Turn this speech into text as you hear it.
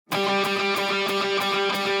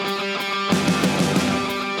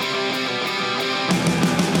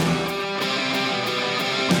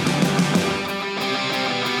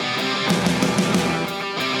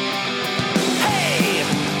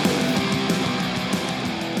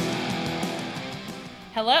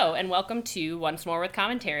Hello, and welcome to Once More with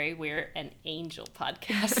Commentary. We're an Angel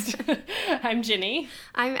podcast. I'm Ginny.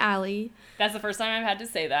 I'm Allie. That's the first time I've had to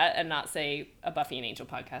say that and not say a Buffy and Angel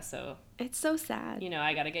podcast, so... It's so sad.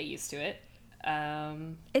 I gotta get used to it.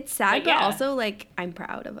 It's sad, but also, I'm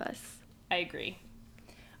proud of us. I agree.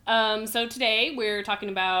 So today we're talking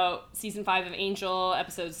about Season 5 of Angel,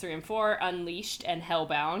 Episodes 3 and 4, Unleashed and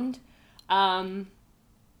Hellbound. I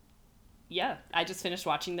just finished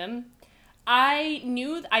watching them. I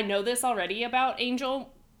know this already about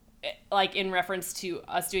Angel, in reference to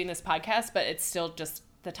us doing this podcast, but it's still just,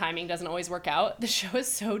 the timing doesn't always work out. The show is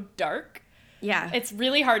so dark. Yeah. It's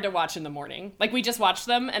really hard to watch in the morning. We just watched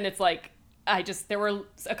them, and it's there were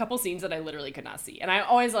a couple scenes that I literally could not see. And I'm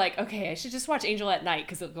always okay, I should just watch Angel at night,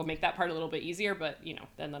 because it'll make that part a little bit easier, but,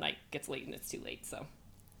 then the night gets late and it's too late, so.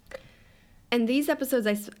 And these episodes,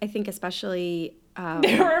 I think especially,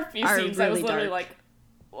 there were a few scenes really I was literally dark.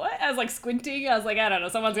 What? I was squinting. I was I don't know.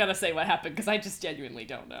 Someone's got to say what happened because I just genuinely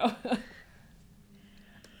don't know.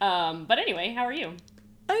 But anyway, how are you?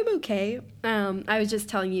 I'm okay. I was just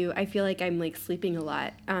telling you, I feel like I'm sleeping a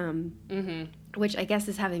lot, which I guess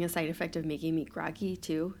is having a side effect of making me groggy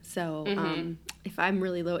too. So if I'm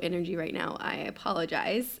really low energy right now, I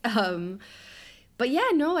apologize. But yeah,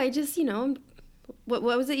 no, I just, what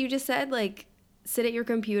was it you just said? Sit at your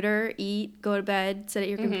computer, eat, go to bed, sit at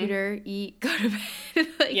your computer, eat, go to bed.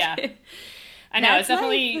 Yeah. I know, it's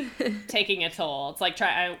definitely taking a toll. It's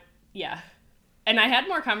yeah. And I had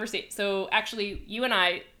more conversation. So actually, you and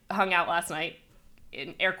I hung out last night,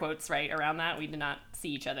 in air quotes, right, around that. We did not see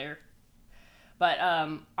each other. But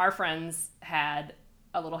our friends had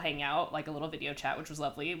a little hangout, a little video chat, which was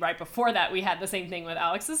lovely. Right before that, we had the same thing with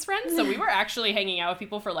Alex's friends. So we were actually hanging out with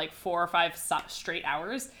people for 4 or 5 straight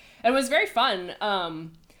hours. And it was very fun.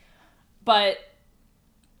 But,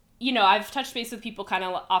 I've touched base with people kind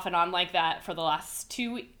of off and on like that for the last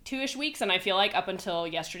two-ish weeks. And I feel up until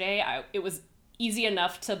yesterday, it was easy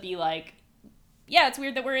enough to be yeah, it's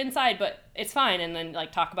weird that we're inside, but it's fine. And then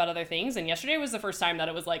talk about other things. And yesterday was the first time that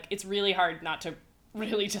it was it's really hard not to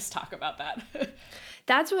really just talk about that.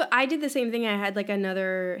 That's what I did. The same thing. I had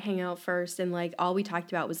another hangout first, and all we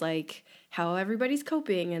talked about was how everybody's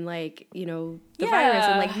coping and the virus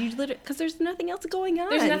and you literally, because there's nothing else going on.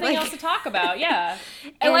 There's nothing else to talk about. Yeah.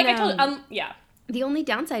 And I told yeah. The only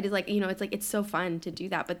downside is it's so fun to do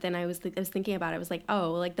that, but then I was thinking about it. I was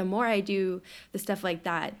the more I do the stuff like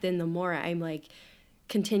that, then the more I'm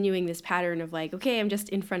continuing this pattern of okay, I'm just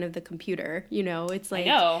in front of the computer, it's I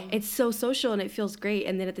know. It's so social and it feels great,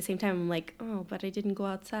 and then at the same time I'm oh, but I didn't go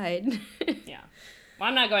outside. Yeah. Well,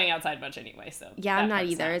 I'm not going outside much anyway, so yeah, I'm not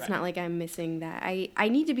either. It's not I'm missing that. I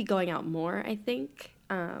need to be going out more, I think,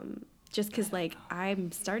 just because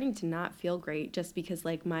I'm starting to not feel great, just because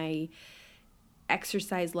my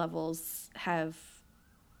exercise levels have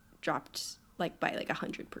dropped by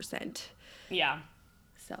 100%. Yeah.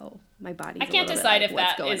 So my body's I can't decide if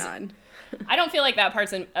what's that going is on. I don't feel that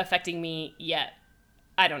part's affecting me yet.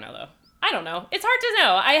 I don't know though. I don't know. It's hard to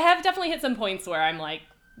know. I have definitely hit some points where I'm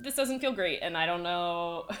this doesn't feel great, and I don't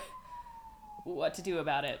know what to do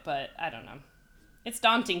about it, but I don't know. It's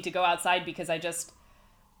daunting to go outside because I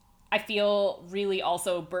feel really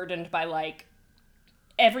also burdened by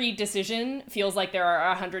every decision feels there are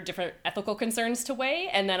 100 different ethical concerns to weigh,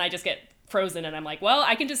 and then I just get frozen and I'm well,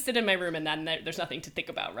 I can just sit in my room and then there's nothing to think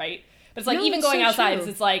about, right? But it's even going outside,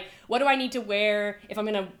 it's what do I need to wear? If I'm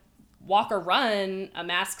going to walk or run, a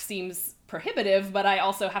mask seems prohibitive, but I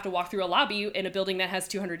also have to walk through a lobby in a building that has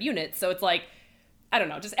 200 units. So it's I don't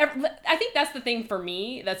know, I think that's the thing for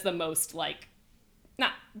me that's the most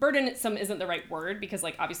not burdensome isn't the right word, because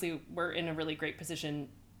obviously we're in a really great position,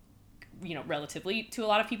 relatively to a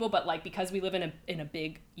lot of people, but because we live in a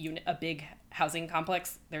big unit, a big housing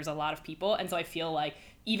complex, there's a lot of people, and so I feel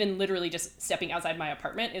even literally just stepping outside my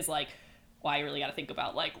apartment is well, I really got to think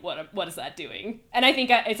about what is that doing, and I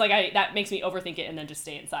think it's that makes me overthink it and then just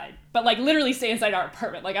stay inside, but literally stay inside our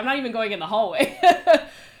apartment, I'm not even going in the hallway.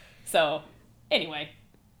 So anyway,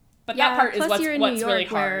 but yeah, that part is what's really where,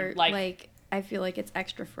 hard. I feel it's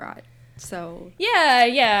extra fraught. So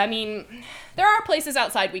yeah. I mean, there are places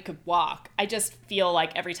outside we could walk. I just feel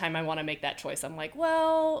every time I want to make that choice, I'm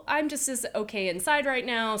well, I'm just as okay inside right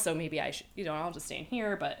now, so maybe I should, I'll just stay in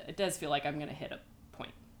here. But it does feel I'm gonna hit a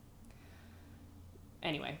point.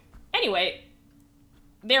 Anyway,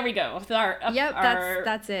 there we go.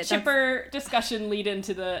 That's it. Chipper discussion lead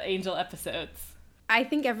into the Angel episodes. I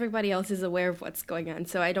think everybody else is aware of what's going on,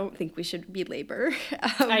 so I don't think we should belabor.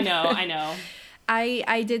 I know.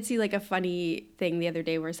 I did see a funny thing the other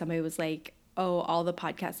day where somebody was oh, all the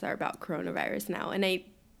podcasts are about coronavirus now, and I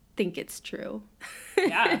think it's true.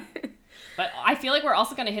 Yeah. But I feel like we're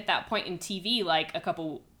also going to hit that point in TV, like, a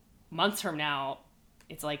couple months from now.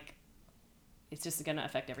 It's like, it's just going to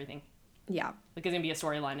affect everything. Yeah. Like, there's going to be a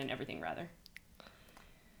storyline in everything, rather.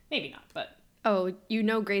 Maybe not, but... Oh, you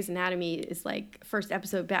know Grey's Anatomy is, like, first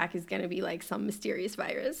episode back is going to be, like, some mysterious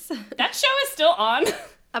virus. That show is still on?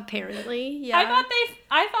 Apparently, yeah.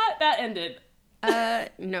 I thought that ended.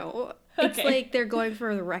 No. It's Okay. like they're going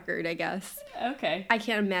for the record, I guess. Okay. I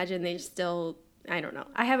can't imagine they still... I don't know.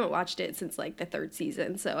 I haven't watched it since, like, the third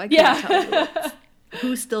season, so I can't tell you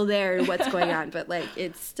who's still there and what's going on. But, like,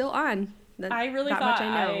 it's still on. I really that thought much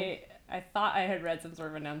I know. I thought I had read some sort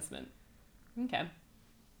of announcement. Okay.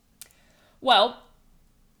 Well,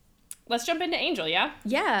 let's jump into Angel, yeah?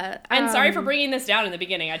 Yeah. And sorry for bringing this down in the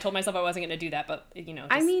beginning. I told myself I wasn't going to do that, but, you know, it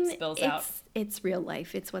just spills out. It's real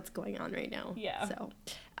life. It's what's going on right now. Yeah. So,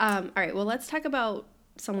 all right. Well, let's talk about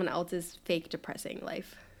someone else's fake depressing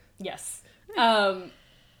life. Yes.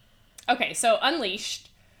 Okay, so Unleashed.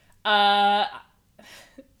 You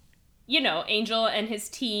know, Angel and his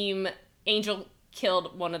team. Angel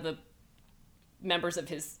killed one of the members of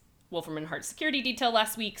his Wolfram and Hart security detail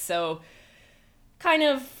last week, so kind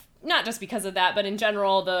of, not just because of that, but in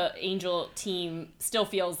general, the Angel team still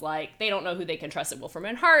feels like they don't know who they can trust at Wolfram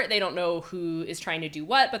and Hart. They don't know who is trying to do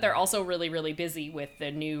what, but they're also really, really busy with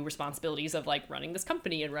the new responsibilities of, like, running this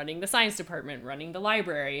company and running the science department, running the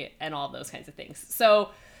library, and all those kinds of things.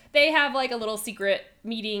 So they have, like, a little secret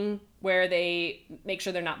meeting where they make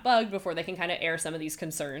sure they're not bugged before they can kind of air some of these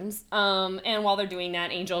concerns. And while they're doing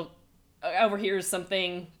that, Angel overhears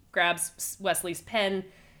something, grabs Wesley's pen,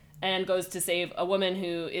 and goes to save a woman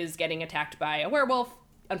who is getting attacked by a werewolf.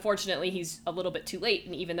 Unfortunately, he's a little bit too late,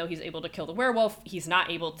 and even though he's able to kill the werewolf, he's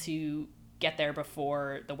not able to get there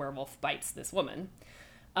before the werewolf bites this woman.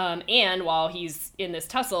 And while he's in this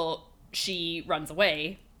tussle, she runs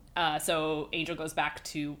away. So Angel goes back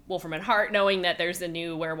to Wolfram and Hart, knowing that there's a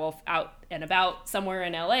new werewolf out and about somewhere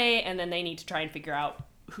in LA, and then they need to try and figure out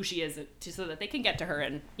who she is so that they can get to her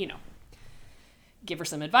and, you know, give her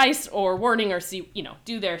some advice or warning or see, you know,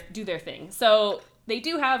 do their thing. So they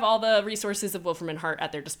do have all the resources of Wolfram and Hart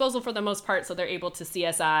at their disposal for the most part, so they're able to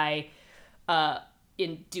CSI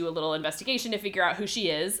do a little investigation to figure out who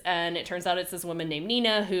she is, and it turns out it's this woman named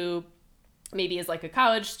Nina who maybe is like a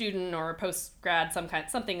college student or a post-grad,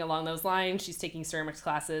 something along those lines. She's taking ceramics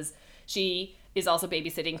classes. She is also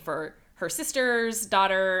babysitting for her sister's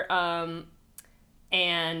daughter,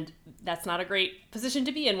 and that's not a great position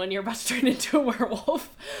to be in when you're about to turn into a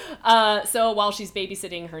werewolf. So while she's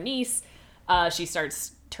babysitting her niece, she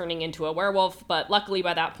starts turning into a werewolf, but luckily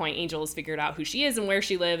by that point, Angel has figured out who she is and where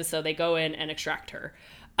she lives, so they go in and extract her.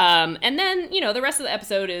 And then, you know, the rest of the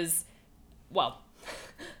episode is, well,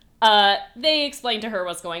 they explain to her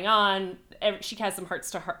what's going on. She has some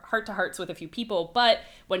heart-to-hearts with a few people, but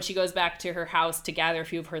when she goes back to her house to gather a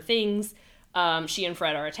few of her things, she and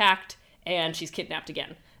Fred are attacked, and she's kidnapped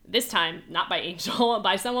again. This time, not by Angel,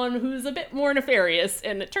 by someone who's a bit more nefarious,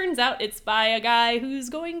 and it turns out it's by a guy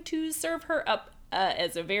who's going to serve her up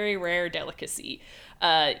as a very rare delicacy.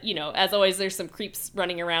 You know, as always, there's some creeps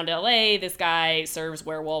running around LA. This guy serves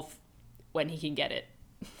werewolf when he can get it.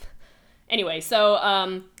 Anyway,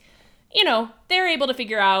 so, you know, they're able to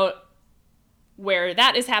figure out where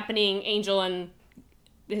that is happening. Angel and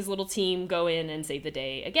his little team go in and save the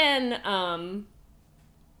day again.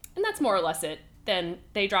 And that's more or less it. Then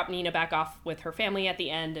they drop Nina back off with her family at the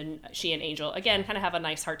end, and she and Angel, again, kind of have a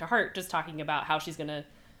nice heart-to-heart, just talking about how she's going to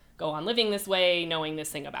go on living this way, knowing this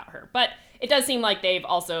thing about her. But it does seem like they've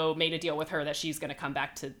also made a deal with her that she's going to come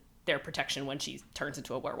back to their protection when she turns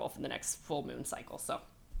into a werewolf in the next full moon cycle. So,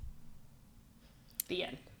 the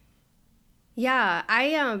end. Yeah,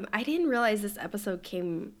 I didn't realize this episode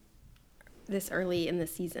came this early in the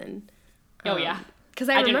season. Oh, yeah. Because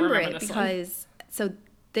I remember it this because so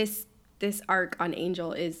this arc on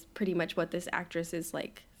Angel is pretty much what this actress is,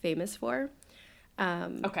 like, famous for.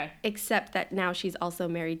 Okay. Except that now she's also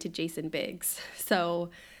married to Jason Biggs.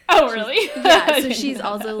 So Oh, really? yeah, so she's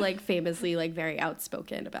also, like, famously, like, very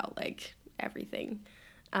outspoken about, like, everything.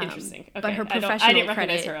 Interesting. Okay. But her I professional didn't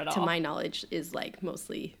recognize credit, her at all. to my knowledge, is, like,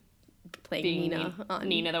 mostly playing Being Nina on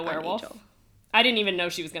Nina the werewolf. Angel. I didn't even know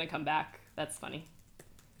she was going to come back. That's funny.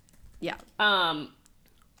 Yeah.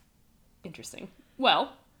 Interesting.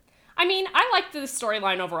 Well, I mean, I liked the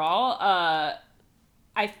storyline overall.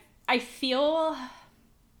 I feel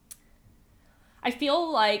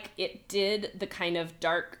like it did the kind of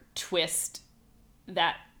dark twist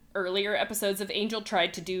that earlier episodes of Angel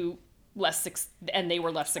tried to do and they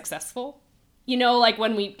were less successful. You know, like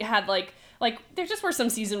when we had like there just were some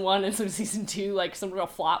season 1 and some season 2, like some real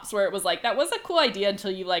flops where it was like, that was a cool idea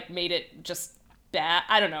until you like made it just bad.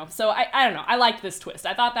 I don't know. So I don't know. I liked this twist.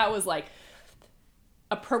 I thought that was like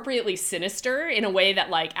appropriately sinister in a way that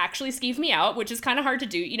like actually skeeved me out, which is kind of hard to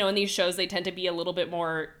do. You know, in these shows, they tend to be a little bit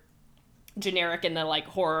more generic in the like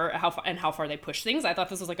horror how far they push things. I thought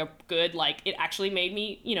this was like a good, like, it actually made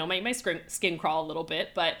me, you know, make my skin crawl a little bit,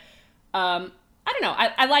 but I don't know.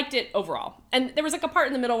 I liked it overall. And there was like a part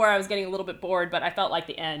in the middle where I was getting a little bit bored, but I felt like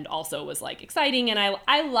the end also was like exciting. And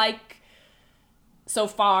I like so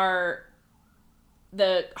far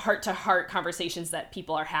the heart-to-heart conversations that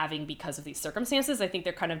people are having because of these circumstances. I think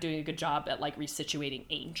they're kind of doing a good job at like resituating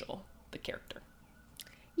Angel, the character.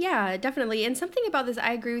 Yeah, definitely. And something about this,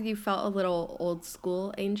 I agree with you, felt a little old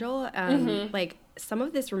school Angel. Like some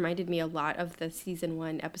of this reminded me a lot of the season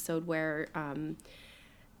 1 episode where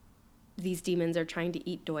these demons are trying to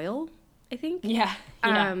eat Doyle, I think. Yeah.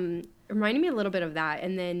 Reminded me a little bit of that.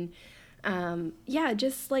 And then,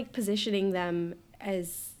 just like positioning them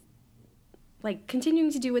as like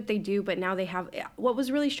continuing to do what they do, but now they have, what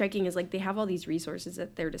was really striking is like they have all these resources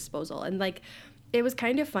at their disposal. And like, it was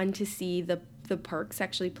kind of fun to see the perks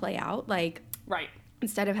actually play out. Like, right.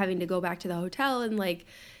 Instead of having to go back to the hotel and like,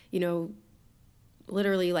 you know,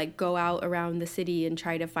 literally like go out around the city and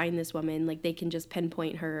try to find this woman, like they can just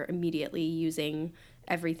pinpoint her immediately using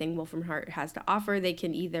everything Wolfram Hart has to offer. They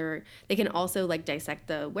can also like dissect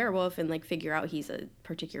the werewolf and like figure out he's a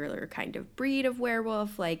particular kind of breed of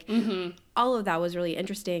werewolf. Like all of that was really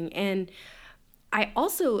interesting. And I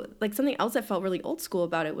also, like, something else that felt really old school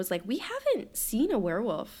about it was like, we haven't seen a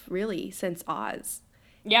werewolf really since Oz.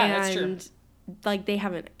 Yeah, that's true. And like they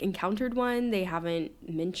haven't encountered one, they haven't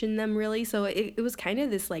mentioned them really, so it was kind of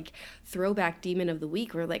this like throwback demon of the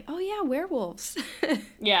week where like, oh yeah, werewolves.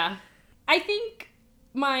 Yeah, I think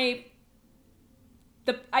I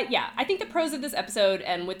think the pros of this episode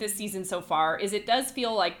and with this season so far is it does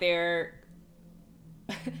feel like they're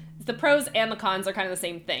the pros and the cons are kind of the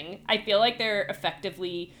same thing. I feel like they're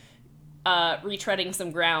effectively retreading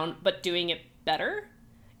some ground but doing it better.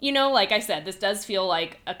 You know, like I said, this does feel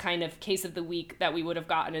like a kind of case of the week that we would have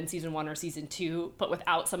gotten in season 1 or season 2, but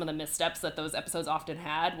without some of the missteps that those episodes often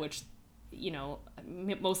had, which, you know,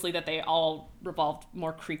 mostly that they all revolved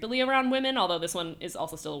more creepily around women, although this one is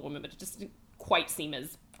also still a woman, but it just didn't quite seem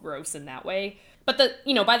as gross in that way. But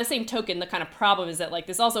by the same token, the kind of problem is that like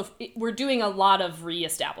this also, we're doing a lot of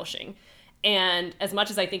reestablishing. And as much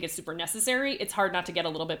as I think it's super necessary, it's hard not to get a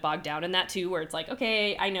little bit bogged down in that too, where it's like,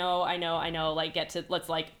 okay, I know,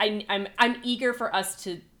 like I'm eager for us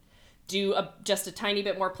to do just a tiny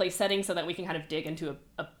bit more place setting so that we can kind of dig into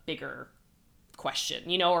a bigger question,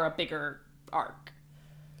 you know, or a bigger arc.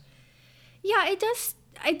 Yeah,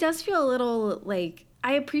 it does feel a little like,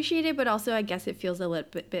 I appreciate it, but also I guess it feels a little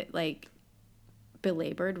bit like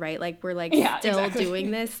belabored, right? Like we're like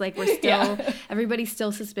doing this, like we're still everybody's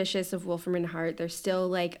still suspicious of Wolfram and Hart. They're still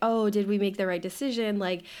like, oh, did we make the right decision?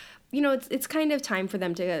 Like, you know, it's kind of time for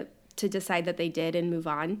them to decide that they did and move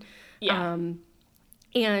on.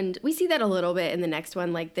 And we see that a little bit in the next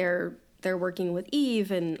one, like they're working with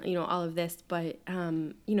Eve and, you know, all of this, but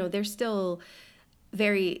you know, they're still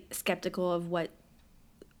very skeptical of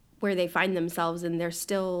where they find themselves, and they're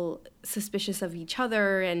still suspicious of each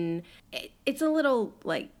other, and it's a little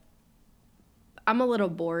like, I'm a little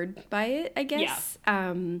bored by it, I guess.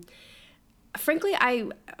 Yeah. Frankly, I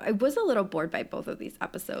was a little bored by both of these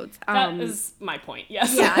episodes. That is my point,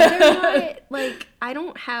 yes. Yeah, they're not, like, I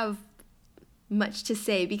don't have much to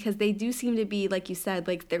say because they do seem to be, like you said,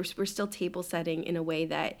 like we're still table setting in a way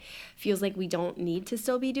that feels like we don't need to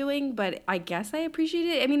still be doing, but I guess I appreciate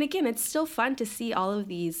it. I mean, again, it's still fun to see all of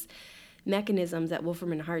these mechanisms at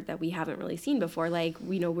Wolfram and Hart that we haven't really seen before. Like,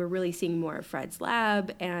 you know, we're really seeing more of Fred's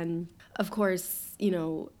lab, and of course, you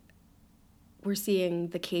know, we're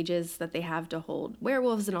seeing the cages that they have to hold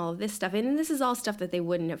werewolves and all of this stuff, and this is all stuff that they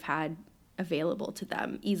wouldn't have had available to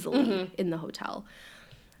them easily in the hotel.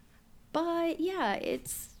 But yeah,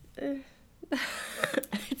 it's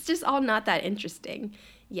just all not that interesting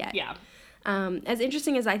yet. Yeah. As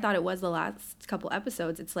interesting as I thought it was the last couple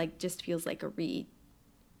episodes, it's like just feels like a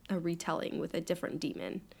retelling with a different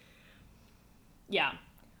demon. Yeah.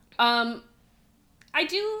 I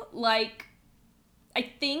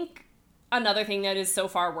think another thing that is so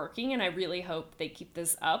far working, and I really hope they keep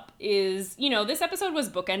this up, is, you know, this episode was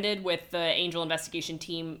bookended with the Angel investigation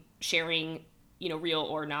team sharing real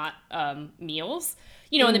or not meals.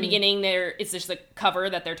 In the beginning, it's just a cover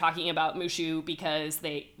that they're talking about Mushu because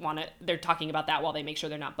they're talking about that while they make sure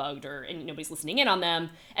they're not bugged and nobody's listening in on them.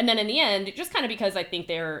 And then in the end, just kind of because I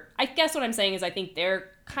guess what I'm saying is I think they're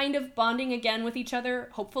kind of bonding again with each other,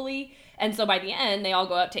 hopefully. And so by the end, they all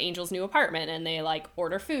go up to Angel's new apartment and they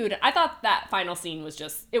order food. I thought that final scene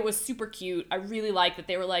was it was super cute. I really liked that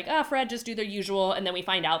they were like, Fred, just do their usual. And then we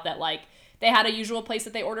find out that they had a usual place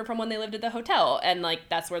that they ordered from when they lived at the hotel. And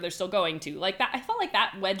that's where they're still going to. That, I felt like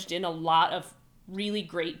that wedged in a lot of really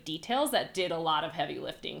great details that did a lot of heavy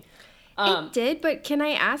lifting. It did, but can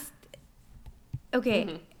I ask? Okay.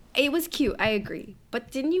 Mm-hmm. It was cute, I agree.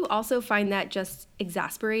 But didn't you also find that just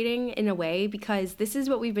exasperating in a way? Because this is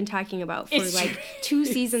what we've been talking about for 2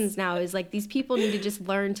 seasons now, is these people need to just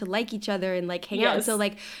learn to like each other and hang out. And so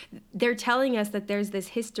they're telling us that there's this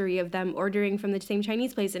history of them ordering from the same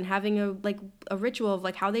Chinese place and having a ritual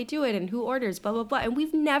of how they do it and who orders, blah, blah, blah. And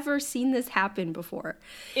we've never seen this happen before.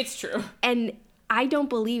 It's true. And I don't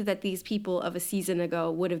believe that these people of a season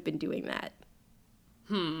ago would have been doing that.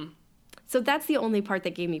 So that's the only part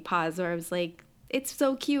that gave me pause, where I was like, it's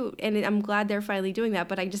so cute, and I'm glad they're finally doing that,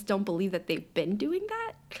 but I just don't believe that they've been doing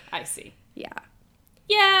that. I see. Yeah.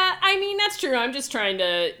 Yeah, I mean, that's true. I'm just trying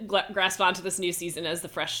to grasp onto this new season as the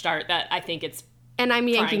fresh start that I think it's And I'm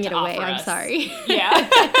yanking it away. I'm sorry. Yeah.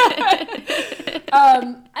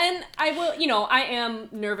 And I will, I am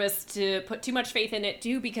nervous to put too much faith in it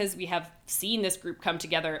too, because we have seen this group come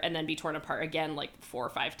together and then be torn apart again 4 or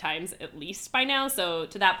 5 times at least by now. So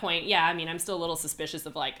to that point, yeah, I mean, I'm still a little suspicious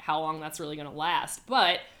of how long that's really going to last,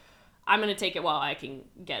 but I'm going to take it while I can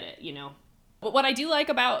get it, But what I do like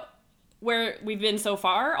about where we've been so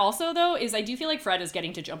far also, though, is I do feel like Fred is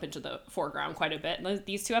getting to jump into the foreground quite a bit in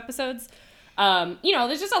these 2 episodes.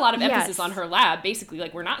 There's just a lot of emphasis on her lab, basically.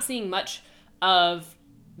 We're not seeing much of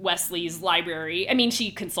Wesley's library. I mean,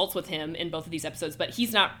 she consults with him in both of these episodes, but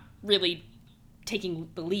he's not really taking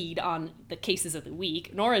the lead on the cases of the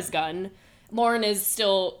week, nor is Gunn. Lauren is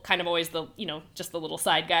still kind of always the, just the little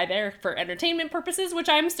side guy there for entertainment purposes, which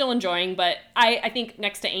I'm still enjoying. But I think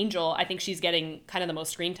next to Angel, I think she's getting kind of the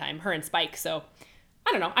most screen time, her and Spike. So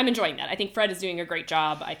I don't know. I'm enjoying that. I think Fred is doing a great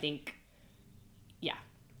job. I think, yeah,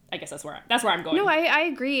 I guess that's where I'm going. No, I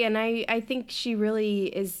agree. And I think she really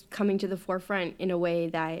is coming to the forefront in a way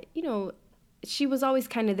that, she was always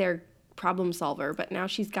kind of their problem solver, but now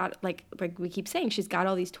she's got, like we keep saying, she's got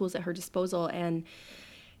all these tools at her disposal, and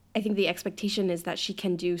I think the expectation is that she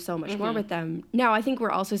can do so much more with them. Now, I think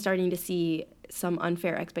we're also starting to see some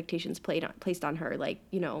unfair expectations placed on her.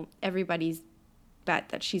 Everybody's bet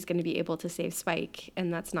that she's going to be able to save Spike,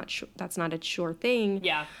 and that's not a sure thing.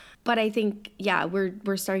 Yeah. But I think,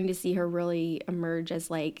 we're starting to see her really emerge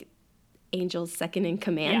as Angel's second in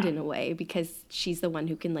command in a way, because she's the one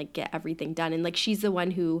who can get everything done, and she's the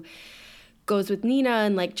one who goes with Nina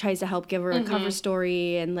and tries to help give her a cover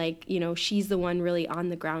story, and she's the one really on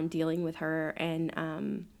the ground dealing with her. And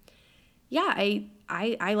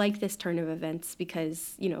I like this turn of events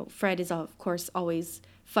because Fred is of course always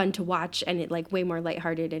fun to watch, and it way more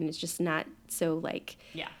lighthearted, and it's just not so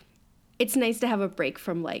it's nice to have a break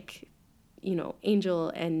from Angel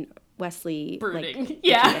and Wesley brooding,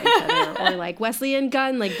 bitching at each other, or Wesley and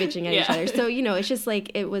Gunn bitching at each other. So it's just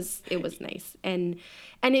it was nice, and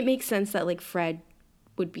it makes sense that Fred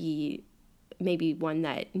would be maybe one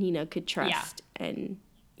that Nina could trust. And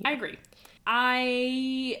I agree.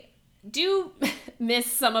 I do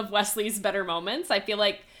miss some of Wesley's better moments. I feel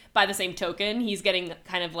like by the same token, he's getting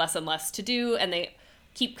kind of less and less to do, and they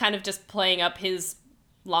keep kind of just playing up his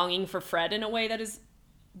longing for Fred in a way that is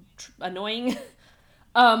annoying.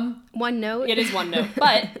 One note. It is one note.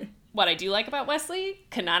 But what I do like about Wesley,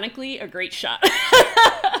 canonically, a great shot.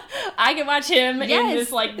 I can watch him in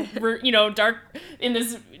this dark, in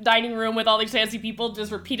this dining room with all these fancy people,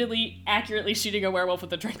 just repeatedly, accurately shooting a werewolf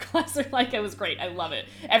with a tranquilizer. It was great. I love it.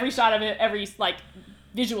 Every shot of it, every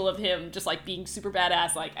visual of him just being super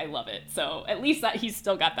badass, I love it. So at least that he's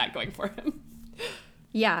still got that going for him.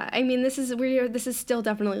 Yeah, I mean, this is still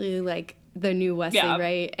definitely the new Wesley,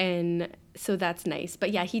 right? And so that's nice.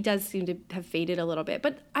 But yeah, he does seem to have faded a little bit.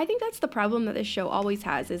 But I think that's the problem that this show always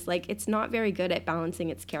has, is it's not very good at balancing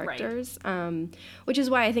its characters, right. Which is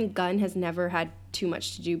why I think Gunn has never had too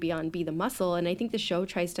much to do beyond be the muscle. And I think the show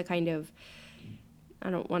tries to kind of, I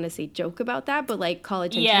don't want to say joke about that, but call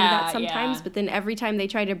attention to that sometimes. Yeah. But then every time they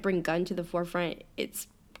try to bring Gunn to the forefront, it's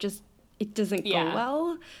just, it doesn't go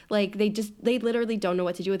well. They literally don't know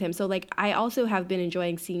what to do with him. So I also have been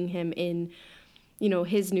enjoying seeing him in,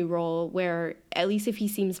 his new role, where at least if he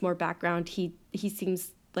seems more background, he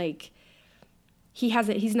seems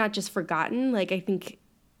he's not just forgotten. I think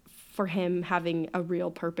for him having a real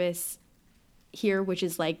purpose here, which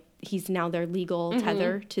is like he's now their legal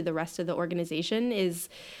tether to the rest of the organization, is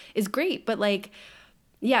great. But like,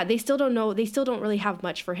 yeah, they still don't know. They still don't really have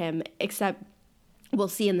much for him, except we'll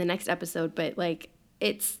see in the next episode. But like,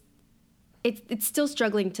 it's still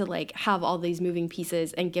struggling to like have all these moving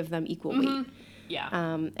pieces and give them equal weight. Yeah.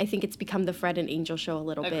 I think it's become the Fred and Angel show a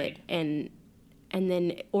little Agreed. bit, and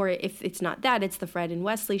then, or if it's not that, it's the Fred and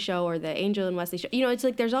Wesley show or the Angel and Wesley show. You know, it's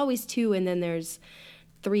like there's always two, and then there's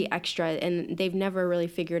 3 extra, and they've never really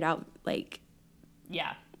figured out like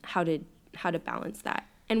how to balance that.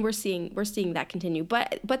 And we're seeing that continue.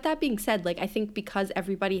 But that being said, like I think because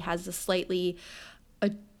everybody has a slightly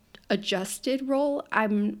adjusted role,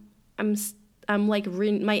 I'm like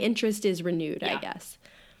my interest is renewed, I guess.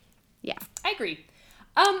 Yeah. I agree.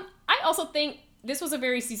 I also think this was a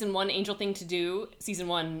very season 1 Angel thing to do, season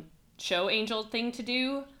 1 show Angel thing to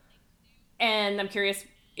do. And I'm curious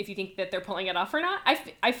if you think that they're pulling it off or not.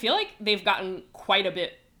 I feel like they've gotten quite a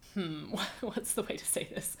bit, what's the way to say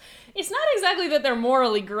this? It's not exactly that they're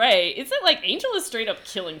morally gray. It's that like Angel is straight up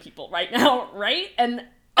killing people right now, right? And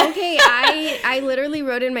okay, I literally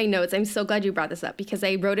wrote in my notes, I'm so glad you brought this up, because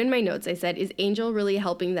I wrote in my notes, I said, is Angel really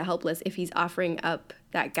helping the helpless if he's offering up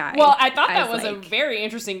that guy? Well, I thought that was like, a very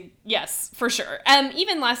interesting, yes, for sure.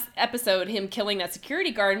 Even last episode, him killing that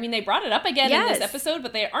security guard, I mean, they brought it up again in this episode,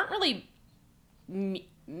 but they aren't really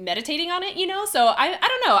meditating on it, you know? So I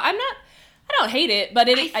don't know. I don't hate it, but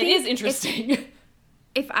it is interesting.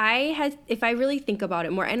 If I really think about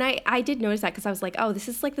it more, and I did notice that because I was like, oh, this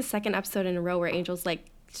is like the second episode in a row where Angel's like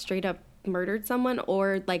straight up murdered someone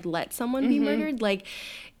or like let someone be murdered. Like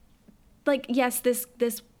yes, this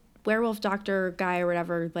werewolf doctor guy or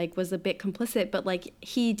whatever like was a bit complicit, but like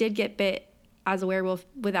he did get bit as a werewolf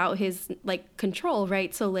without his like control,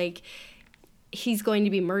 right? So like he's going to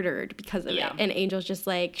be murdered because of it. And Angel's just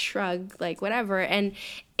like shrug, like whatever. And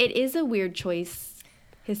it is a weird choice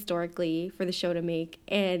historically for the show to make.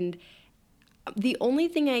 And the only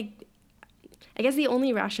thing I guess the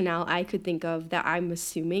only rationale I could think of that I'm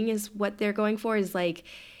assuming is what they're going for is like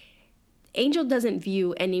Angel doesn't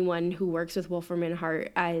view anyone who works with Wolfram and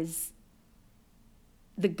Hart as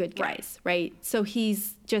the good guys, right? So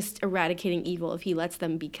he's just eradicating evil if he lets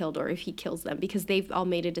them be killed or if he kills them, because they've all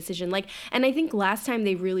made a decision. Like, and I think last time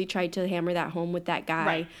they really tried to hammer that home with that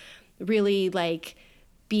guy, really like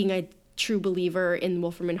being a true believer in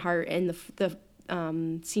Wolfram and Hart and the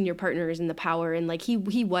senior partners and the power, and like he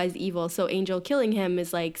was evil. So Angel killing him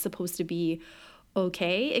is like supposed to be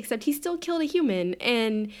okay, except he still killed a human.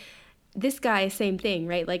 And this guy, same thing,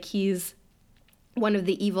 right? Like he's one of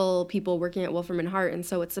the evil people working at Wolfram and Hart, and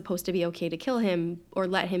so it's supposed to be okay to kill him or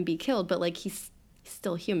let him be killed, but like he's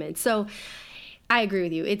still human. So I agree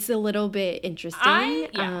with you. It's a little bit interesting.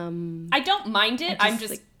 I don't mind it. I'm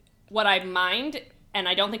just like, what I mind, and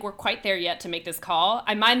I don't think we're quite there yet to make this call,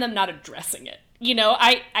 I mind them not addressing it. You know,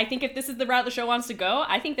 I think if this is the route the show wants to go,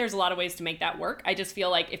 I think there's a lot of ways to make that work. I just feel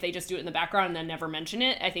like if they just do it in the background and then never mention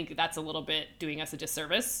it, I think that's a little bit doing us a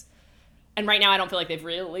disservice. And right now, I don't feel like they've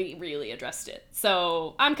really, really addressed it.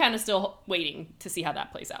 So I'm kind of still waiting to see how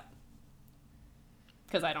that plays out.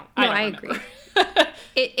 Because I agree.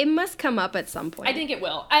 It must come up at some point. I think it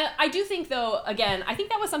will. I do think, though, again, I think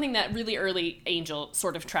that was something that really early Angel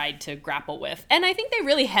sort of tried to grapple with. And I think they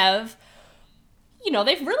really have, you know,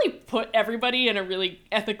 they've really put everybody in a really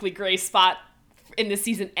ethically gray spot in this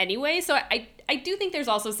season anyway. So I do think there's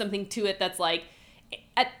also something to it that's like,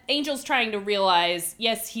 Angel's trying to realize,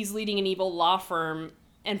 yes, he's leading an evil law firm,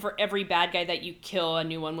 and for every bad guy that you kill, a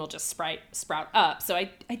new one will just sprout up. So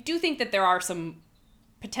I do think that there are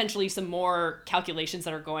potentially some more calculations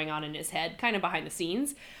that are going on in his head, kind of behind the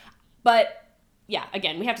scenes. But yeah,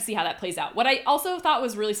 again, we have to see how that plays out. What I also thought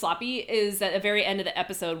was really sloppy is at the very end of the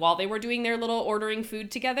episode, while they were doing their little ordering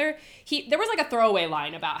food together, there was like a throwaway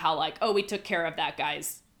line about how like, oh, we took care of that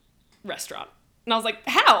guy's restaurant. And I was like,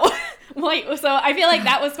 how? So I feel like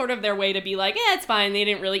that was sort of their way to be like, yeah, it's fine. They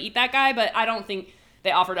didn't really eat that guy, but I don't think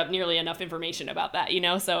they offered up nearly enough information about that, you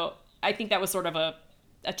know? So I think that was sort of a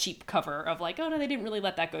cheap cover of like, oh, no, they didn't really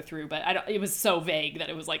let that go through. But it was so vague that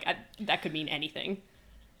it was like, that could mean anything.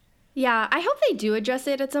 Yeah, I hope they do address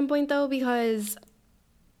it at some point, though, because,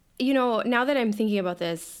 you know, now that I'm thinking about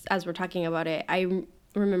this, as we're talking about it, I'm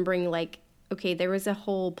remembering like, okay, there was a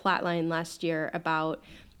whole plot line last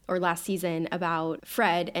season about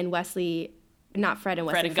Fred and Wesley, not Fred and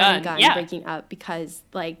Wesley, Fred and Gunn breaking up because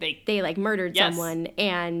like they like murdered someone,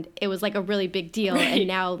 and it was like a really big deal. And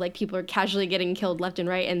now like people are casually getting killed left and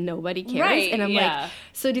right and nobody cares. And I'm like,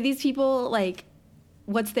 so do these people like,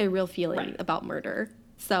 what's their real feeling about murder?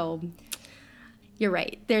 So you're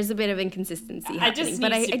right. There's a bit of inconsistency happening,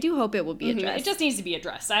 but I do hope it will be addressed. It just needs to be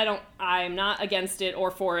addressed. I'm not against it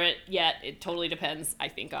or for it yet. It totally depends, I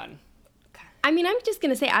think, on... I mean, I'm just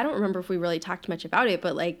going to say, I don't remember if we really talked much about it,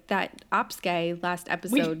 but like that ops guy last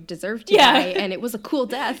episode deserved to die, and it was a cool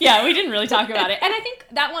death. Yeah, we didn't really talk about it. And I think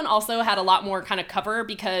that one also had a lot more kind of cover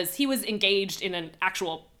because he was engaged in an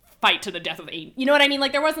actual fight to the death of Angel. You know what I mean?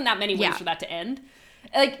 Like, there wasn't that many ways for that to end.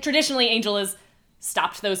 Like, traditionally, Angel has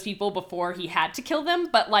stopped those people before he had to kill them,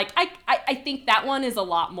 but like, I think that one is a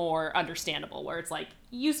lot more understandable, where it's like,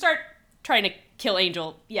 you start trying to kill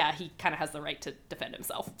Angel, he kind of has the right to defend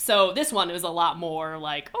himself. So this one is a lot more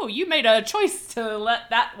like, oh, you made a choice to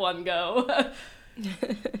let that one go.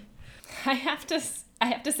 I have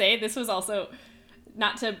to say, this was also,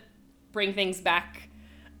 not to bring things back,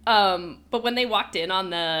 but when they walked in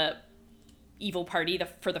on the evil party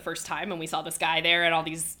for the first time, and we saw this guy there and all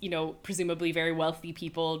these, presumably very wealthy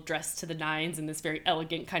people dressed to the nines in this very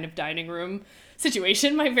elegant kind of dining room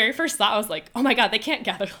situation, my very first thought was like, oh my God, they can't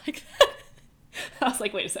gather like that. I was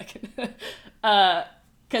like, wait a second.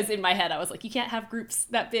 Because in my head, I was like, you can't have groups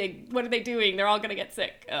that big. What are they doing? They're all going to get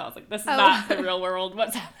sick. And I was like, this is not the real world.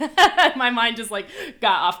 What's happening? My mind just like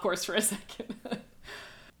got off course for a second.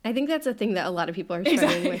 I think that's a thing that a lot of people are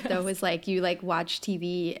struggling with, though, is like you like watch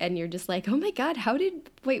TV and you're just like, oh my God, wait,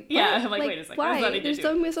 I'm like, wait a second. Why? There's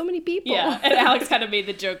so many people. Yeah, and Alex kind of made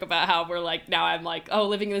the joke about how we're like, now I'm like, oh,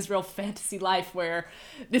 living in this real fantasy life where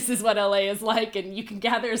this is what LA is like and you can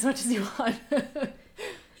gather as much as you want.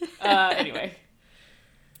 Anyway.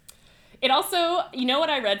 It also, you know what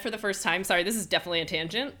I read for the first time? Sorry, this is definitely a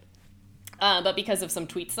tangent. But because of some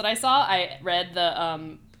tweets that I saw, I read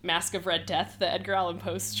the Mask of Red Death, the Edgar Allan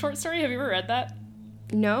Poe short story. Have you ever read that?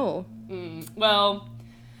 No. Well,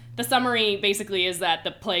 the summary basically is that the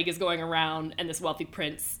plague is going around and this wealthy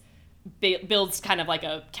prince builds kind of like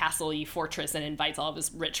a castle-y fortress and invites all of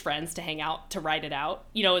his rich friends to hang out to ride it out.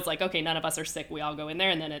 It's like, okay, none of us are sick, we all go in there,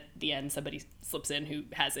 and then at the end somebody slips in who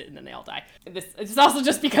has it and then they all die. It's also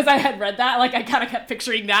just because I had read that, like I kind of kept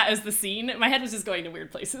picturing that as the scene. My head was just going to weird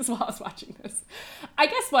places while I was watching this. I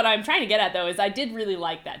guess what I'm trying to get at though is I did really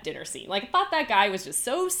like that dinner scene. Like, I thought that guy was just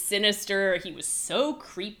so sinister, he was so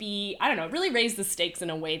creepy. I don't know, it really raised the stakes in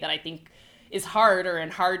a way that I think is harder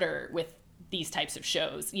and harder with these types of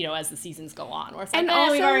shows, as the seasons go on. Where it's like, and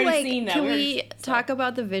also, we've already seen that. Can we talk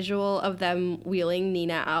about the visual of them wheeling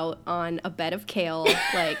Nina out on a bed of kale,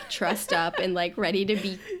 like trussed up and like ready to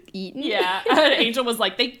be eaten? Yeah, and Angel was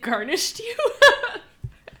like, they garnished you?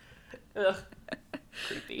 Ugh,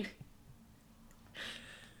 creepy.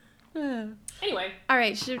 Anyway. All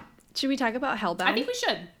right, should we talk about Hellbound? I think we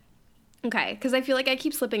should. Okay, because I feel like I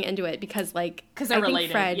keep slipping into it because they're related.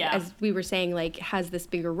 Think Fred, as we were saying, like has this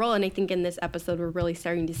bigger role, and I think in this episode we're really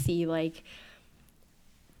starting to see like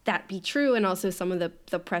that be true, and also some of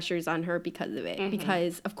the pressures on her because of it. Mm-hmm.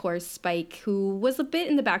 Because of course Spike, who was a bit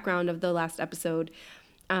in the background of the last episode,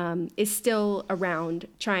 is still around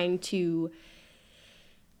trying to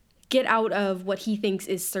get out of what he thinks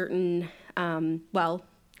is certain.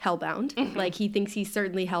 Hellbound. Mm-hmm. Like he thinks he's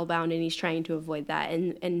certainly hellbound, and he's trying to avoid that,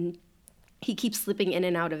 and he keeps slipping in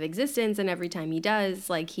and out of existence, and every time he does,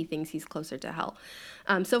 like, he thinks he's closer to hell.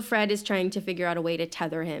 So Fred is trying to figure out a way to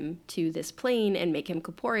tether him to this plane and make him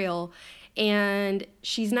corporeal, and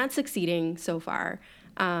she's not succeeding so far.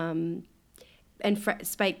 And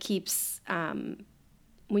Spike keeps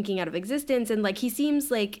winking out of existence, and, like, he seems,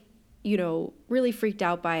 like, really freaked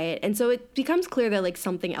out by it. And so it becomes clear that, like,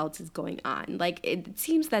 something else is going on. Like, it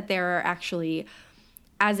seems that there are actually,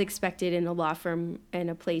 as expected in a law firm in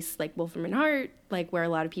a place like Wolfram and Hart, like where a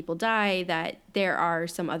lot of people die, that there are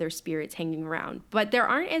some other spirits hanging around. But there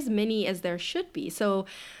aren't as many as there should be. So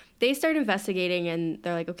they start investigating, and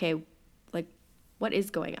they're like, okay, like, what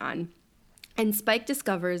is going on? And Spike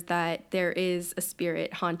discovers that there is a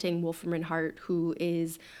spirit haunting Wolfram and Hart who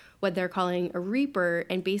is what they're calling a Reaper,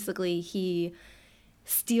 and basically he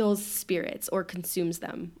steals spirits or consumes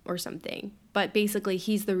them or something. But basically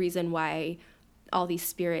he's the reason why all these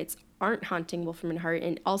spirits aren't haunting Wolfram and Hart,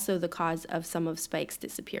 and also the cause of some of Spike's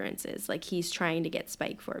disappearances. Like, he's trying to get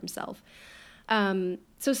Spike for himself.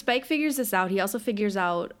 So Spike figures this out. He also figures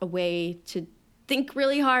out a way to think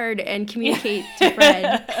really hard and communicate to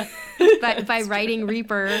Fred by writing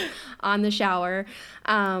Reaper on the shower.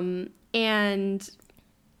 And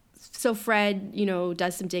so Fred,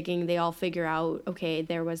 does some digging. They all figure out, okay,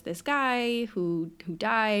 there was this guy who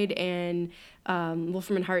died, and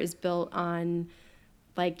Wolfram and Hart is built on,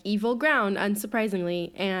 like, evil ground,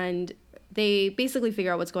 unsurprisingly. And they basically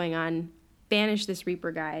figure out what's going on, banish this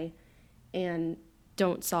Reaper guy, and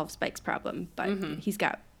don't solve Spike's problem. But he's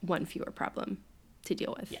got one fewer problem to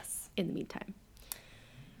deal with in the meantime.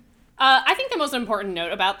 I think the most important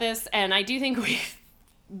note about this, and I do think we've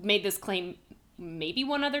made this claim maybe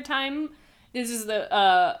one other time, this is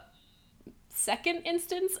the second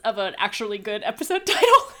instance of an actually good episode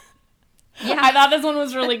title. Yeah. I thought this one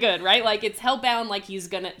was really good, right? Like, it's hellbound, like he's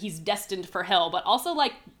destined for hell, but also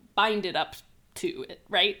like bind it up to it,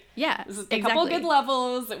 right? Yeah, this is a couple of good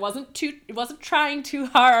levels. It wasn't trying too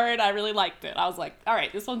hard. I really liked it. I was like, all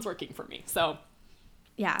right, this one's working for me. So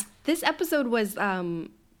yeah, this episode was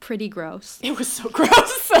pretty gross. It was so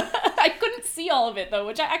gross. I couldn't see all of it though,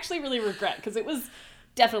 which I actually really regret because it was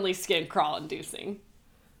definitely skin crawl inducing.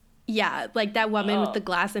 Yeah, like that woman with the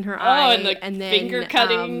glass in her eye, and then finger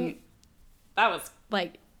cutting. That was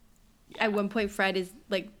like, at one point Fred is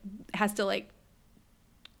like has to like,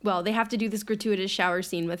 well, they have to do this gratuitous shower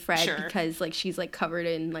scene with Fred because like she's like covered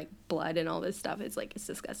in like blood and all this stuff. It's like, it's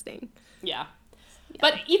disgusting. Yeah.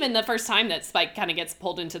 But even the first time that Spike kind of gets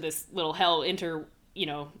pulled into this little hell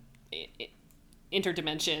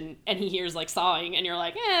interdimension, and he hears like sawing, and you're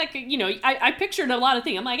like, I pictured a lot of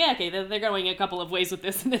things. I'm like, okay, they're going a couple of ways with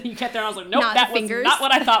this, and then you get there, and I was like, nope, that was not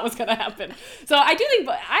what I thought was going to happen. So I do think,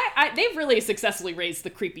 but they've really successfully raised the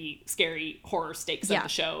creepy, scary horror stakes of the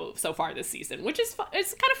show so far this season, which is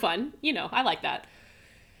it's kind of fun. I like that.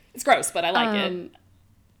 It's gross, but I like it.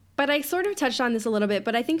 But I sort of touched on this a little bit,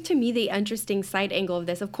 but I think to me the interesting side angle of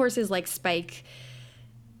this, of course, is like Spike.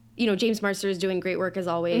 James Marster is doing great work as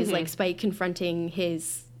always, like Spike confronting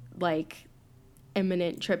his like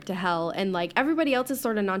imminent trip to hell, and like everybody else is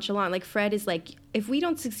sort of nonchalant. Like Fred is like, if we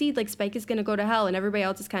don't succeed, like Spike is gonna go to hell, and everybody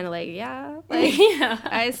else is kind of like,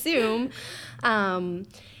 I assume.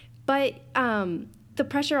 But the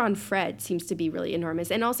pressure on Fred seems to be really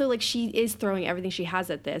enormous, and also like she is throwing everything she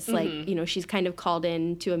has at this. Like she's kind of called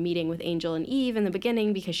in to a meeting with Angel and Eve in the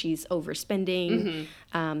beginning because she's overspending,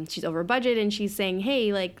 she's over budget, and she's saying,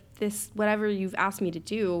 hey, like this, whatever you've asked me to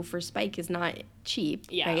do for Spike is not cheap,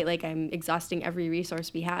 right? Like I'm exhausting every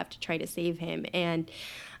resource we have to try to save him. And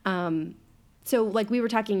so like we were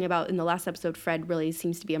talking about in the last episode, Fred really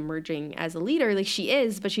seems to be emerging as a leader. Like she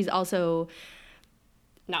is, but she's also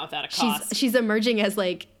not without a cost. She's emerging as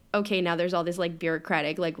like, okay, now there's all this like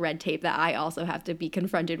bureaucratic like red tape that I also have to be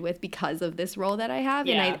confronted with because of this role that I have.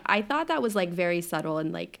 Yeah. And I thought that was like very subtle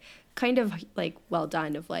and like kind of like well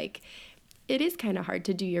done, of like, it is kind of hard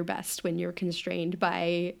to do your best when you're constrained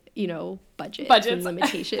by, budgets and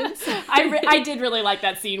limitations. I did really like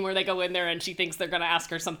that scene where they go in there and she thinks they're going to ask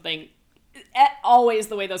her something. Always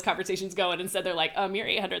the way those conversations go, and instead they're like, you're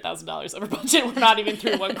 $800,000 over budget. We're not even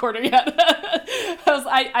through one quarter yet.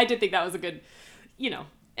 I did think that was a good,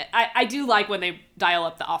 I do like when they dial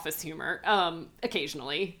up the office humor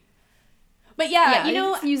occasionally. But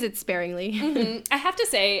use it sparingly. I have to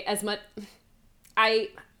say, as much I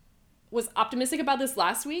was optimistic about this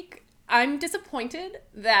last week, I'm disappointed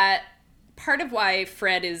that part of why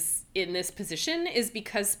Fred is in this position is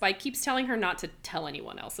because Spike keeps telling her not to tell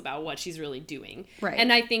anyone else about what she's really doing. Right.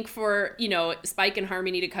 And I think for, Spike and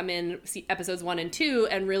Harmony to come in, see episodes 1 and 2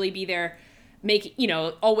 and really be there,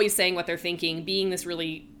 always saying what they're thinking, being this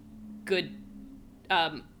really good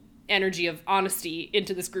energy of honesty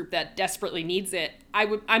into this group that desperately needs it.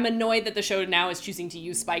 I'm annoyed that the show now is choosing to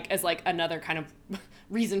use Spike as like another kind of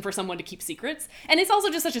reason for someone to keep secrets. And it's also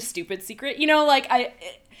just such a stupid secret,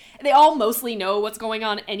 they all mostly know what's going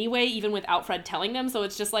on anyway, even without Fred telling them. So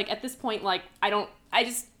it's just like, at this point, like, I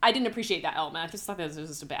didn't appreciate that element. I just thought that was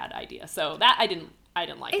just a bad idea. So that I didn't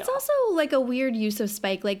like. It's also like a weird use of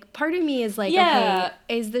Spike. Like part of me is like, okay,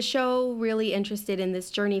 is the show really interested in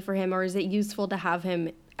this journey for him, or is it useful to have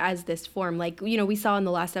him as this form? Like, we saw in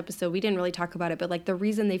the last episode, we didn't really talk about it, but like the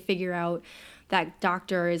reason they figure out that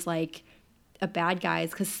Doctor is like a bad guy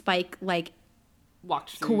is because Spike like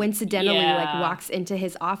coincidentally like walks into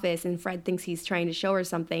his office, and Fred thinks he's trying to show her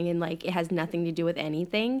something, and like it has nothing to do with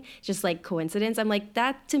anything, just like coincidence. I'm like,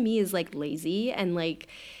 that to me is like lazy, and like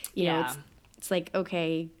it's like,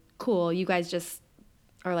 okay, cool, you guys just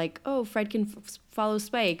are like, oh, Fred can follow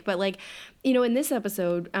Spike, but like in this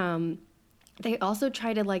episode they also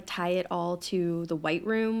try to like tie it all to the White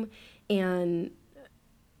Room, and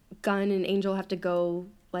Gunn and Angel have to go,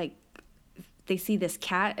 like they see this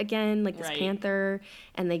cat again, like this panther,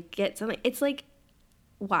 and they get something. It's like,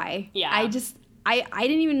 why? Yeah. I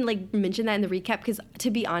didn't even like mention that in the recap because,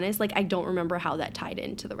 to be honest, like I don't remember how that tied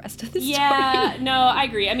into the rest of the story. Yeah, no, I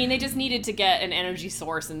agree. I mean, they just needed to get an energy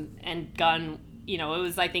source, and Gunn, it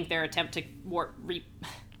was, I think, their attempt to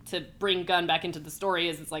bring Gunn back into the story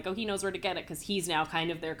is it's like, oh, he knows where to get it because he's now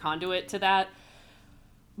kind of their conduit to that.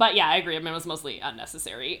 But yeah, I agree. I mean, it was mostly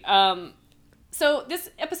unnecessary. So this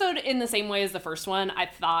episode, in the same way as the first one, I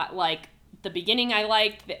thought like the beginning I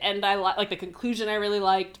liked, the end I like the conclusion I really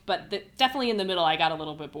liked, but definitely in the middle I got a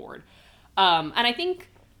little bit bored. And I think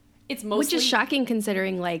it's mostly... Which is shocking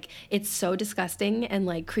considering, like, it's so disgusting and,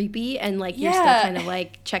 like, creepy, and, like, you're still kind of,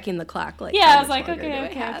 like, checking the clock. Like, yeah, I was like,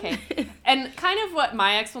 okay. And kind of what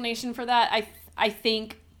my explanation for that, I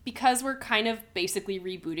think, because we're kind of basically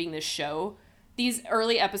rebooting this show, these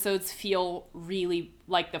early episodes feel really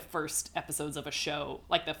like the first episodes of a show,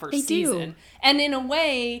 like the first season. Do. And in a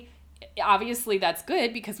way... obviously that's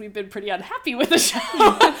good because we've been pretty unhappy with the show.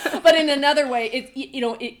 But in another way,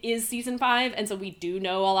 it is season 5, and so we do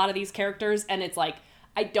know a lot of these characters, and it's like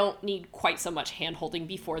I don't need quite so much hand-holding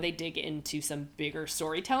before they dig into some bigger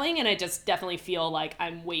storytelling, and I just definitely feel like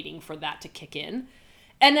I'm waiting for that to kick in.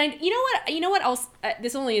 And then you know what else,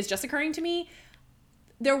 this only is just occurring to me,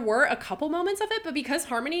 there were a couple moments of it, but because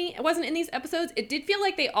Harmony wasn't in these episodes, it did feel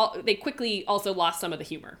like they quickly also lost some of the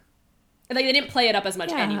humor. Like, they didn't play it up as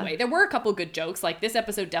much anyway. There were a couple good jokes. Like, this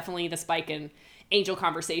episode, definitely the Spike and Angel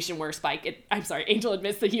conversation where Angel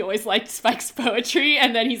admits that he always liked Spike's poetry.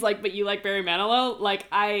 And then he's like, but you like Barry Manilow? Like,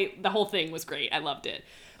 the whole thing was great. I loved it.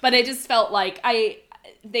 But it just felt like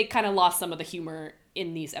they kind of lost some of the humor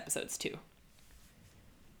in these episodes, too.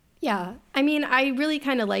 Yeah. I mean, I really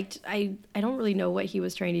kind of liked, I don't really know what he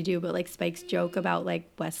was trying to do, but like Spike's joke about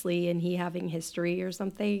like Wesley and he having history or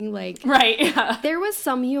something, like. Right, yeah. There was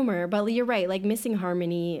some humor, but you're right, like missing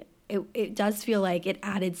Harmony, it does feel like it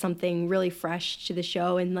added something really fresh to the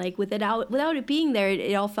show, and like without it being there,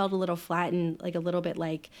 it all felt a little flat and like a little bit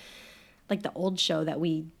like the old show that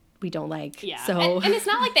we don't like. Yeah. So and it's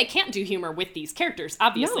not like they can't do humor with these characters,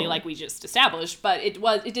 obviously, like we just established, but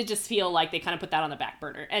it did just feel like they kind of put that on the back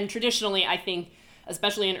burner. And traditionally, I think,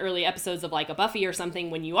 especially in early episodes of like a Buffy or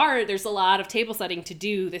something, there's a lot of table setting to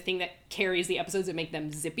do. The thing that carries the episodes and make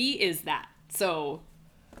them zippy is that. So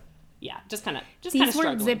yeah, just kind of these struggling.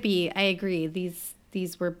 weren't zippy. I agree.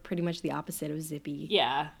 These were pretty much the opposite of zippy.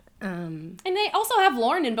 Yeah. And they also have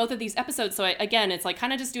Lorne in both of these episodes, so again, it's like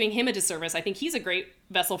kind of just doing him a disservice. I think he's a great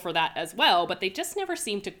vessel for that as well, but they just never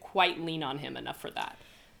seem to quite lean on him enough for that.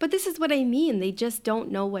 But this is what I mean. They just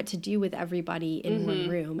don't know what to do with everybody in one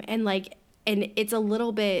room. And it's a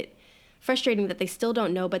little bit frustrating that they still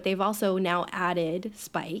don't know, but they've also now added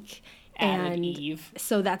Spike. And Eve.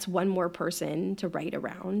 So that's one more person to write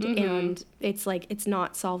around. And it's like, it's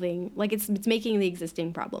not solving, like it's making the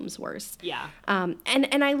existing problems worse. Yeah.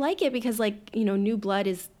 And I like it because like, new blood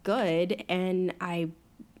is good. And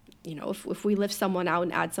if we lift someone out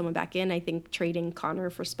and add someone back in, I think trading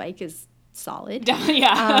Connor for Spike is solid.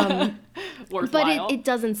 Yeah. Worthwhile. But it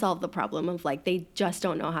doesn't solve the problem of like, they just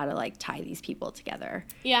don't know how to like tie these people together.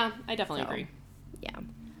 Yeah, I definitely agree. Yeah.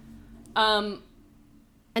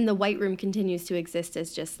 And the White Room continues to exist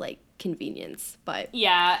as just, like, convenience, but...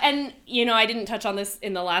 Yeah, and, I didn't touch on this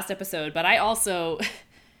in the last episode, but I also...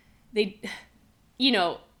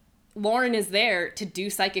 Lauren is there to do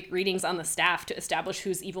psychic readings on the staff to establish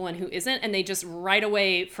who's evil and who isn't, and they just right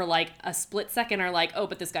away, for, like, a split second are like, oh,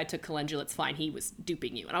 but this guy took calendula, it's fine, he was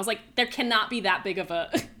duping you. And I was like, there cannot be that big of a,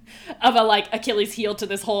 like, Achilles heel to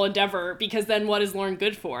this whole endeavor, because then what is Lauren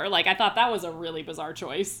good for? Like, I thought that was a really bizarre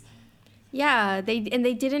choice. Yeah, they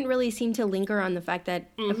didn't really seem to linger on the fact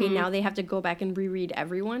that okay, now they have to go back and reread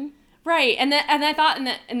everyone. Right, and I thought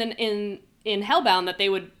in Hellbound that they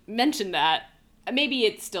would mention that. Maybe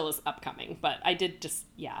it still is upcoming, but I did just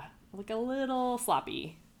like a little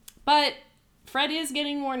sloppy. But Fred is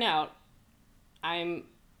getting worn out. I'm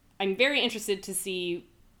very interested to see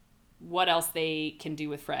what else they can do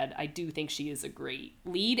with Fred. I do think she is a great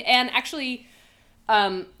lead, and actually,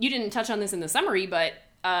 you didn't touch on this in the summary, but.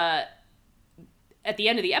 At the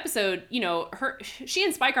end of the episode, she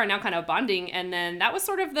and Spike are now kind of bonding, and then that was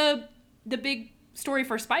sort of the big story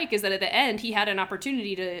for Spike, is that at the end he had an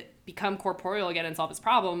opportunity to become corporeal again and solve his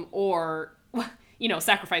problem, or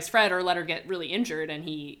sacrifice Fred or let her get really injured, and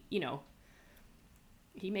he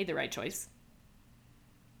made the right choice.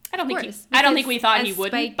 I don't think we thought he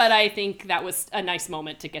wouldn't, Spike... but I think that was a nice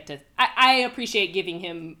moment to get to. I appreciate giving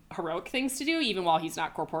him heroic things to do even while he's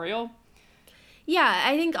not corporeal. Yeah,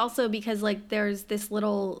 I think also because, like, there's this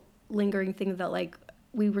little lingering thing that, like,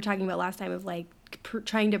 we were talking about last time of, like,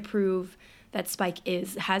 trying to prove that Spike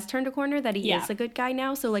has turned a corner, that he is a good guy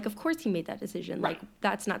now. So, like, of course he made that decision. Right. Like,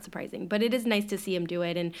 that's not surprising. But it is nice to see him do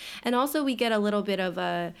it. And also we get a little bit of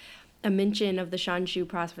a mention of the Shanshu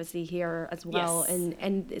prophecy here as well. Yes.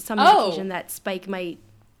 And some indication that Spike might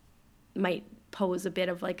pose a bit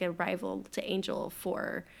of, like, a rival to Angel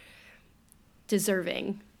for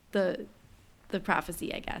deserving the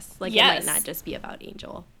prophecy, I guess. Like, it might not just be about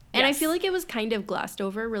Angel. And I feel like it was kind of glossed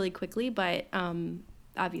over really quickly, but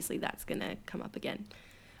obviously that's going to come up again.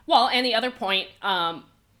 Well, and the other point, or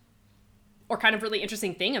kind of really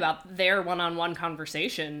interesting thing about their one-on-one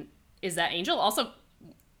conversation is that Angel also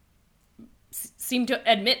seemed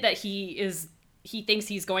to admit that he thinks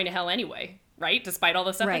he's going to hell anyway, right? Despite all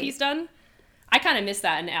the stuff that he's done. I kind of missed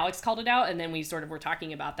that, and Alex called it out, and then we sort of were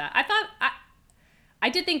talking about that. I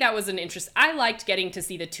did think that was an interest. I liked getting to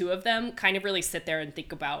see the two of them kind of really sit there and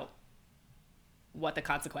think about what the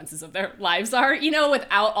consequences of their lives are, you know,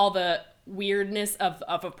 without all the weirdness of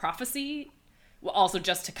a prophecy. Well, also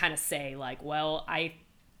just to kind of say, like, well, I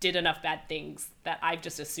did enough bad things that I've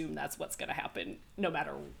just assumed that's what's going to happen no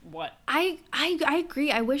matter what. I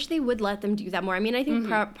agree. I wish they would let them do that more. I mean, I think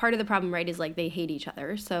part of the problem, right, is like they hate each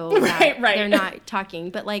other. So right. They're not talking.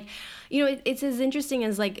 But like, you know, it's as interesting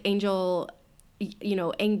as like Angel, you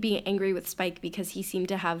know, being angry with Spike because he seemed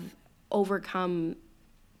to have overcome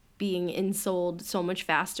being ensouled so much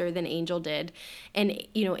faster than Angel did. And,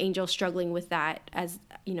 you know, Angel struggling with that as,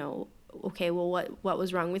 you know, okay, well, what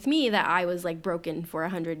was wrong with me that I was like broken for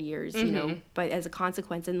 100 years, you know, but as a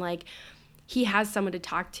consequence, and like he has someone to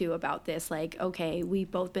talk to about this, like, okay,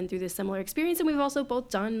 we've both been through this similar experience and we've also both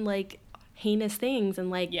done like heinous things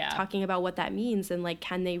and like talking about what that means and like,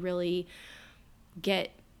 can they really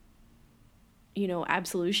get, you know,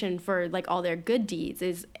 absolution for like all their good deeds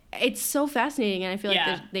it's so fascinating. And I feel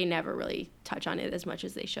like they never really touch on it as much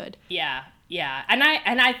as they should. Yeah. And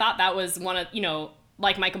I thought that was one of, you know,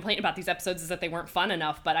 like my complaint about these episodes is that they weren't fun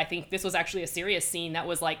enough, but I think this was actually a serious scene that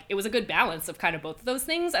was like, it was a good balance of kind of both of those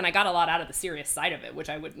things. And I got a lot out of the serious side of it, which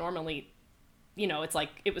I would normally, you know, it's like,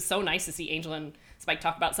 it was so nice to see Angel and Spike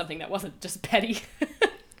talk about something that wasn't just petty.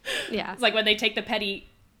 Yeah. It's like when they take the petty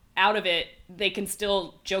out of it, they can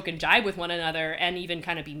still joke and jibe with one another and even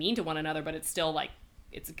kind of be mean to one another, but it's still like,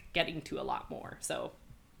 it's getting to a lot more. So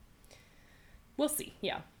we'll see.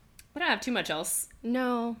 Yeah. We don't have too much else.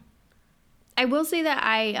 No. I will say that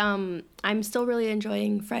I'm still really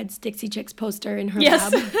enjoying Fred's Dixie Chicks poster in her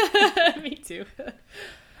lab. Me too.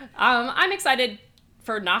 I'm excited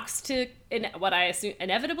for Knox to what I assume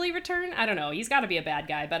inevitably return. I don't know. He's got to be a bad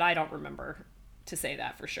guy, but I don't remember to say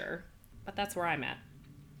that for sure. But that's where I'm at.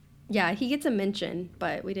 Yeah, he gets a mention,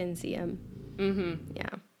 but we didn't see him. Mm-hmm.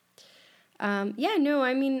 Yeah. Yeah. No,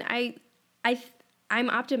 I mean, I'm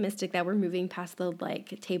optimistic that we're moving past the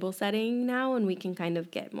like table setting now and we can kind of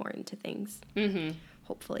get more into things. Mm-hmm.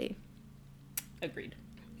 Hopefully. Agreed.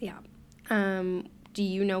 Yeah. Do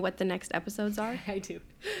you know what the next episodes are? I do.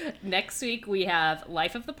 Next week we have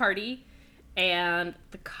Life of the Party and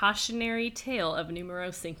The Cautionary Tale of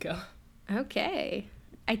Numero Cinco. Okay.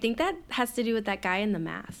 I think that has to do with that guy in the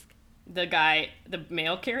mask. The guy, the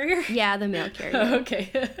mail carrier? Yeah, the mail carrier.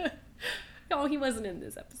 Okay. Oh, he wasn't in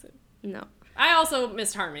this episode. No. I also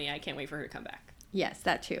missed Harmony. I can't wait for her to come back. Yes,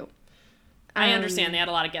 that too. I understand they had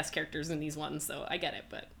a lot of guest characters in these ones, so I get it,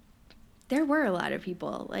 but... There were a lot of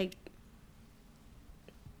people. Like,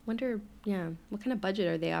 wonder, what kind of budget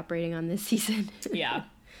are they operating on this season? Yeah.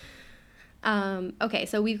 Okay,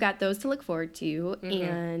 so we've got those to look forward to,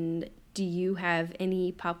 and do you have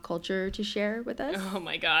any pop culture to share with us? Oh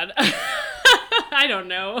my god. I don't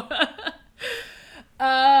know.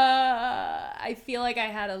 I feel like I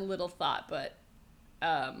had a little thought, but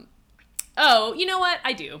oh, you know what?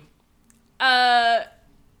 I do.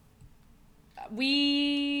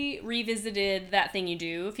 We revisited That Thing You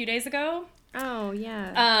Do a few days ago. Oh,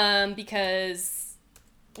 yeah. Because,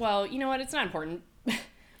 well, you know what? It's not important.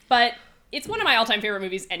 But it's one of my all-time favorite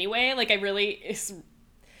movies anyway. Like,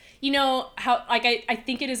 you know, how, like, I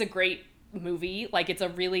think it is a great movie. Like, it's a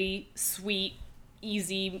really sweet,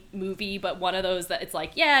 easy movie, but one of those that it's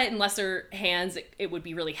like, yeah, in lesser hands it would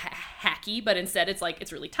be really hacky, but instead it's like,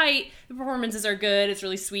 it's really tight, the performances are good, it's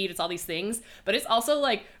really sweet, it's all these things, but it's also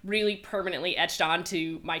like really permanently etched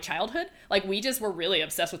onto my childhood. Like, we just were really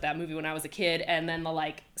obsessed with that movie when I was a kid, and then the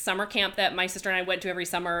like summer camp that my sister and I went to every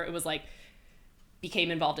summer, it was like,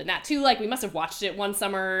 became involved in that too. Like, we must have watched it one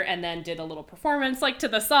summer and then did a little performance like to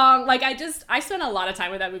the song. Like, I spent a lot of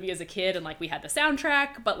time with that movie as a kid, and like we had the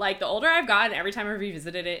soundtrack, but like the older I've gotten, every time I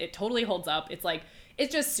revisited it, it totally holds up. It's like,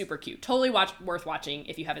 it's just super cute. Totally worth watching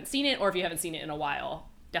if you haven't seen it, or if you haven't seen it in a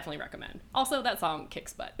while. Definitely recommend. Also, that song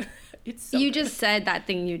kicks butt. It's so You good. just said That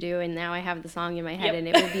Thing You Do, and now I have the song in my head, and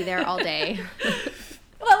it will be there all day.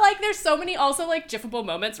 But, like, there's so many also, like, jiffable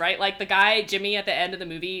moments, right? Like, the guy, Jimmy, at the end of the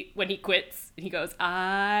movie, when he quits, he goes,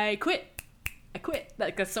 I quit.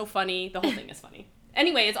 Like, that's so funny. The whole thing is funny.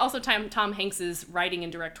 Anyway, it's also Tom Hanks's writing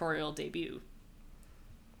and directorial debut.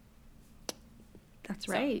 That's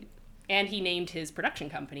right. And he named his production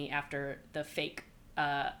company after the fake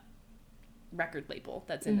record label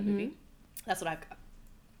that's in the movie. That's what I've got.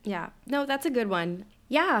 Yeah. No, that's a good one.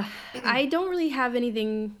 Yeah, I don't really have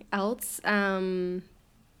anything else to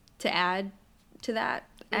add to that.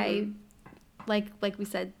 I like we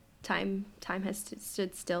said, time has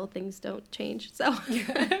stood still. Things don't change. So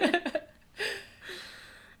yeah.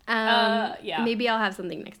 Maybe I'll have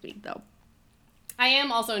something next week though. I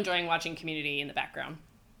am also enjoying watching Community in the background.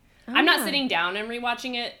 Oh, I'm not yeah. sitting down and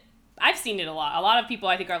rewatching it. I've seen it a lot. A lot of people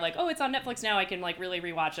I think are like, oh, it's on Netflix now. I can like really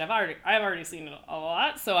rewatch it. I've already seen it a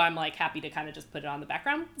lot, so I'm like happy to kind of just put it on the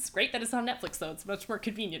background. It's great that it's on Netflix though. It's much more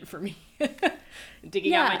convenient for me.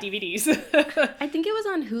 Digging out my DVDs. I think it was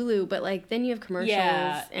on Hulu, but like then you have commercials.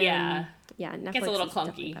 Yeah, and Netflix gets a little is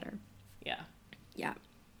definitely clunky. better. Yeah.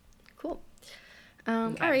 Cool.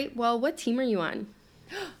 Okay. All right. Well, what team are you on?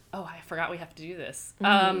 Oh, I forgot we have to do this.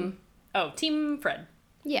 Team Fred.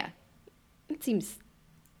 Yeah. It seems.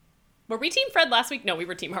 Were we Team Fred last week? No, we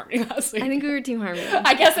were Team Harmony last week. I think we were Team Harmony.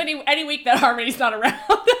 I guess any week that Harmony's not around,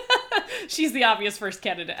 she's the obvious first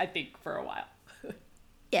candidate, I think, for a while.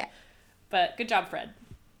 Yeah. But good job, Fred.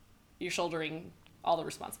 You're shouldering all the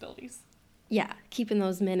responsibilities. Yeah. Keeping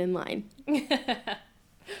those men in line.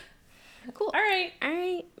 Cool. All right. All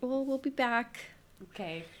right. Well, we'll be back.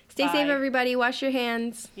 Okay. Stay Bye. safe, everybody. Wash your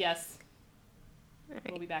hands. Yes. All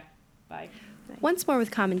right. We'll be back. Bye. Once More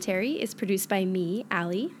with Commentary is produced by me,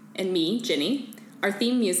 Allie. And me, Ginny. Our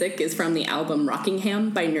theme music is from the album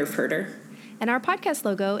Rockingham by Nerf Herder. And our podcast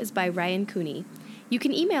logo is by Ryan Cooney. You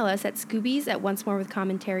can email us at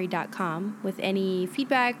scoobies@oncemorewithcommentary.com with any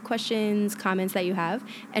feedback, questions, comments that you have,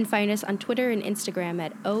 and find us on Twitter and Instagram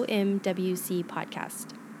at OMWC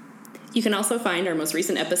Podcast. You can also find our most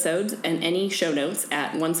recent episodes and any show notes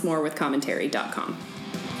at oncemorewithcommentary.com.